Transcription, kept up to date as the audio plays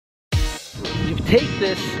take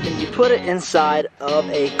this and you put it inside of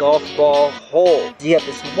a golf ball hole. You have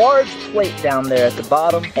this large plate down there at the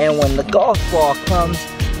bottom, and when the golf ball comes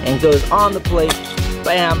and goes on the plate,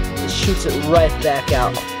 bam, it shoots it right back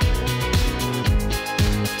out.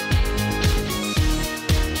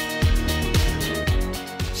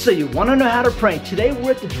 So you want to know how to prank? Today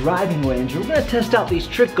we're at the driving range. We're going to test out these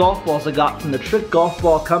trick golf balls I got from the Trick Golf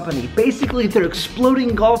Ball Company. Basically, they're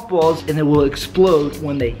exploding golf balls and they will explode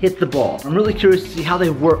when they hit the ball. I'm really curious to see how they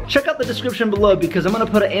work. Check out the description below because I'm going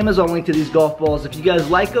to put an Amazon link to these golf balls. If you guys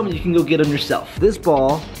like them, you can go get them yourself. This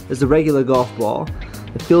ball is a regular golf ball.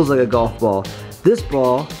 It feels like a golf ball. This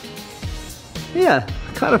ball, yeah,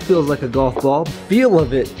 kind of feels like a golf ball. Feel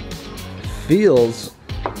of it feels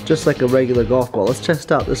just like a regular golf ball. Let's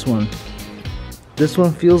test out this one. This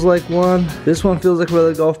one feels like one. This one feels like a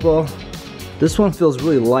regular golf ball. This one feels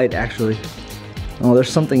really light actually. Oh,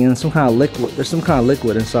 there's something in some kind of liquid. There's some kind of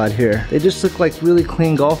liquid inside here. They just look like really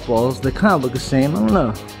clean golf balls. They kind of look the same. I don't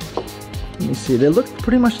know. Let me see, they look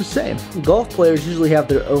pretty much the same. Golf players usually have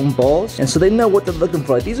their own balls, and so they know what they're looking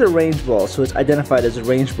for. Like, these are range balls, so it's identified as a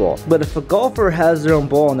range ball. But if a golfer has their own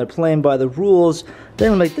ball and they're playing by the rules,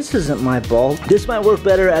 then I'm like, this isn't my ball. This might work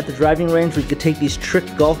better at the driving range where you could take these trick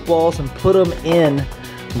golf balls and put them in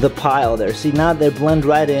the pile there. See, now they blend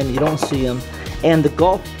right in, you don't see them. And the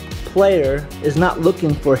golf player is not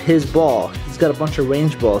looking for his ball. He's got a bunch of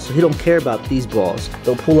range balls, so he don't care about these balls.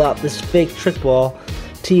 They'll pull out this fake trick ball,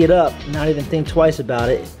 tee it up, not even think twice about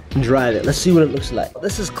it, and drive it. Let's see what it looks like.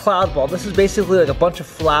 This is cloud ball. This is basically like a bunch of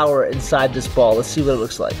flour inside this ball. Let's see what it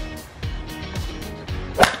looks like.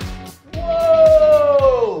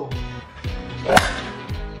 Whoa!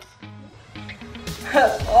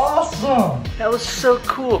 That's awesome! That was so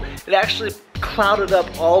cool. It actually clouded up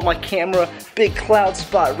all my camera. Big cloud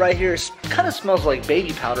spot right here. It kind of smells like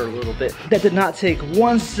baby powder a little bit. That did not take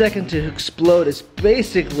 1 second to explode. It's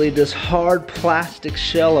basically this hard plastic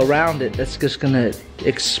shell around it that's just gonna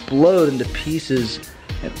explode into pieces,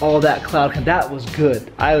 and all that cloud. That was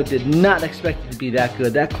good. I did not expect it to be that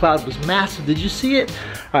good. That cloud was massive. Did you see it?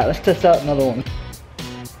 All right, let's test out another one.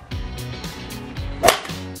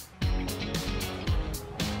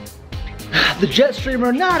 The jet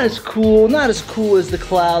streamer, not as cool as the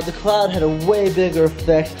cloud. The cloud had a way bigger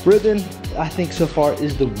effect. Ribbon, I think so far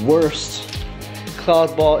is the worst.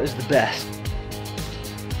 Cloud ball is the best.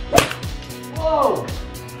 Whoa!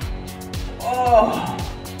 Oh!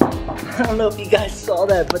 I don't know if you guys saw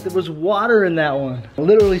that, but there was water in that one. I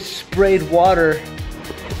literally sprayed water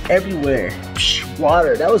everywhere.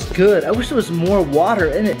 Water, that was good. I wish there was more water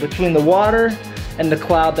in it. Between the water and the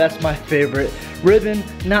cloud, that's my favorite. Ribbon,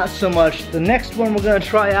 not so much. The next one we're gonna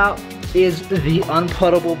try out is the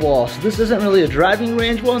unputtable ball. So this isn't really a driving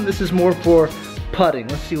range one, this is more for putting.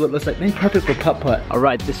 Let's see what it looks like. Maybe perfect for putt-putt. All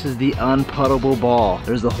right, this is the unputtable ball.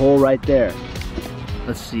 There's the hole right there.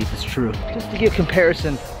 Let's see if it's true. Just to give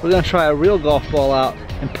comparison, we're gonna try a real golf ball out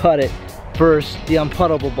and putt it versus the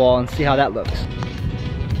unputtable ball and see how that looks.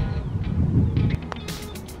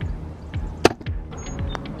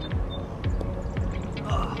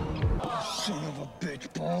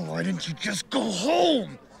 Why didn't you just go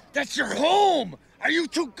home? That's your home! Are you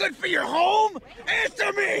too good for your home?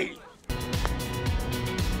 Answer me!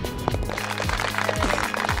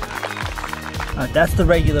 Alright, that's the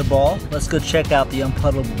regular ball. Let's go check out the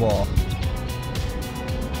unputtable ball.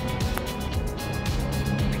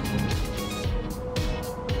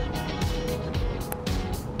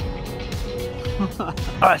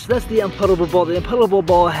 Alright, so that's the unputtable ball. The unputtable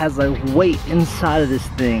ball has like weight inside of this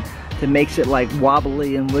thing that makes it like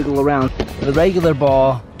wobbly and wiggle around. The regular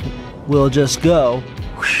ball will just go.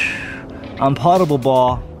 Unputtable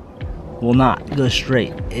ball will not go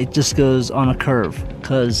straight. It just goes on a curve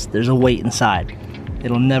because there's a weight inside.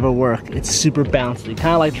 It'll never work. It's super bouncy,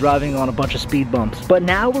 kind of like driving on a bunch of speed bumps. But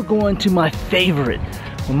now we're going to my favorite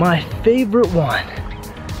one.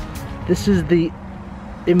 This is the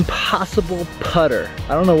Impossible Putter.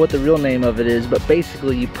 I don't know what the real name of it is, but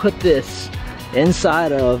basically you put this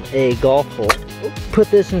inside of a golf hole. Put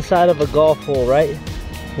this inside of a golf hole, right?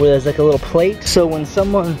 Where there's like a little plate. So when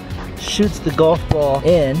someone shoots the golf ball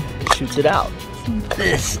in, it shoots it out.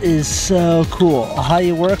 This is so cool. How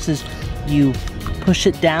it works is you push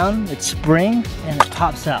it down, it's spring, and it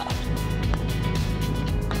pops out.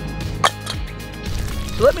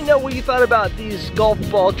 So let me know what you thought about these golf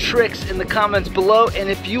ball tricks in the comments below, and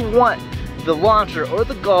if you want the launcher or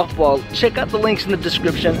the golf ball, check out the links in the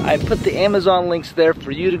description. I put the Amazon links there for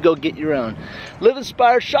you to go get your own. Live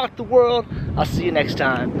inspired, shock the world. I'll see you next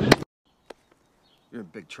time. You're in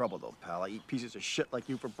big trouble though, pal. I eat pieces of shit like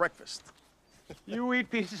you for breakfast. You eat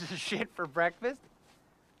pieces of shit for breakfast?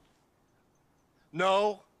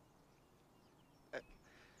 No.